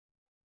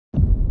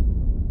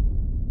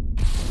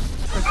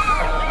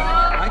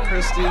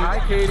Christy. Hi,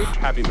 Katie.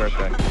 Happy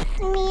birthday.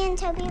 Me and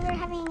Toby were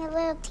having a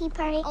little tea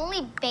party.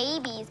 Only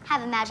babies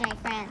have imaginary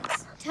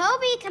friends.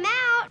 Toby, come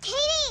out.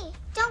 Katie,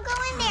 don't go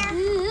in there.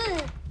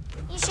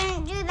 You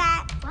shouldn't do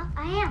that. Well,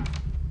 I am.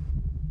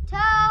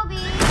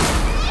 Toby!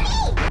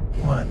 Katie!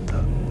 What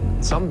the?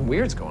 Something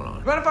weird's going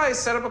on. What if I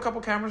set up a couple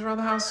cameras around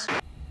the house?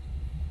 I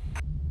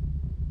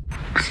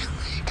don't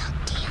want to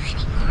talk to you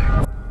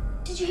anymore.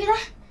 Did you hear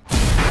that?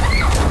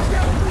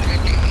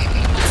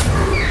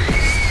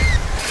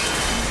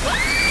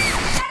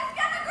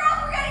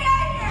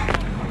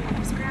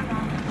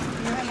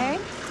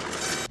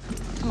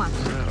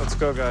 Let's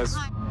go, guys.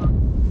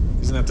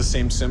 Isn't that the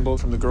same symbol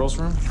from the girls'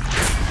 room?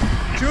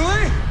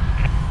 Julie?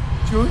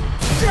 Julie?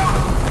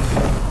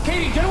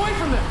 Katie, get away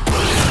from them!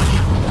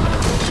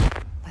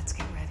 Let's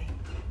get ready.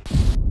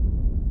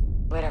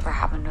 Whatever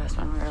happened to us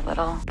when we were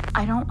little,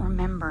 I don't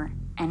remember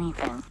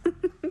anything.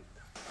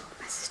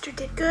 My sister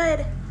did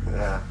good.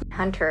 Yeah.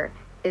 Hunter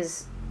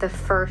is the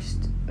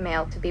first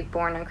male to be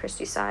born on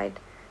Christie's side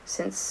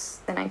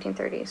since the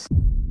 1930s.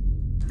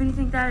 Who do you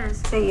think that is?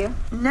 Is that you?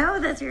 No,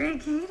 that's your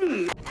Aunt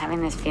Katie. I'm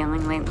having this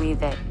feeling lately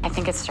that I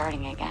think it's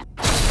starting again.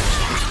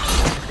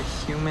 If a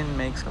human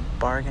makes a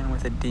bargain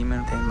with a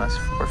demon, they must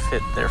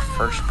forfeit their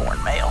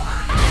firstborn male.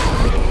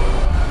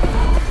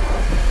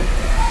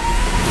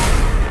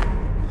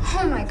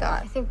 Oh my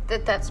god, I think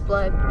that's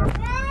blood.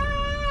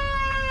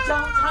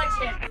 Don't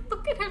touch it.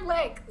 Look at her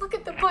leg. Look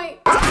at the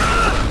bite.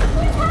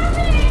 What's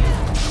happening?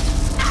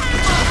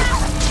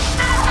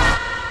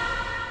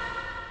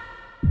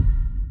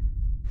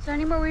 Is there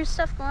any more weird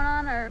stuff going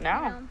on, or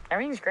No,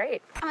 everything's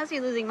great. I must be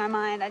losing my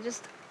mind. I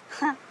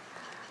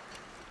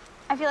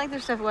feel like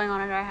there's stuff going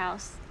on at our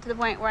house to the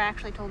point where I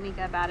actually told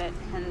Mika about it,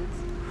 and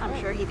I'm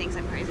sure he thinks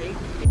I'm crazy.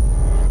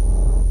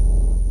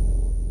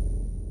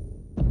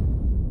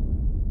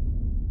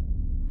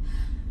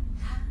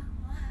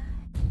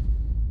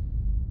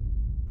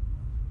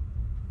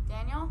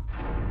 Daniel?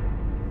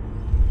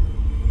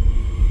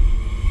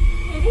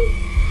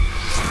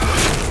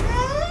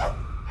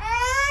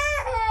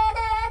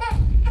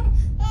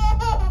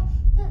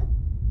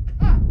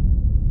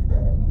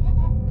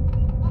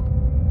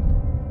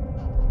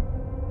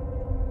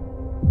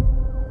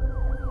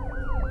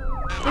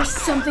 There's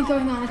something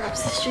going on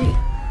across the street.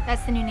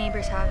 That's the new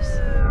neighbor's house.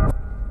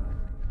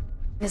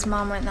 His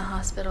mom went in the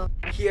hospital.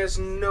 He has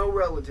no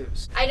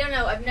relatives. I don't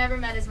know. I've never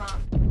met his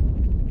mom.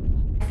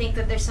 I think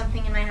that there's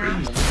something in my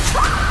house.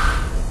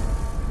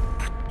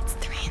 It's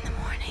 3 in the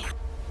morning.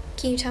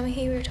 Can you tell me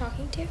who you were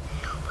talking to?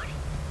 Nobody.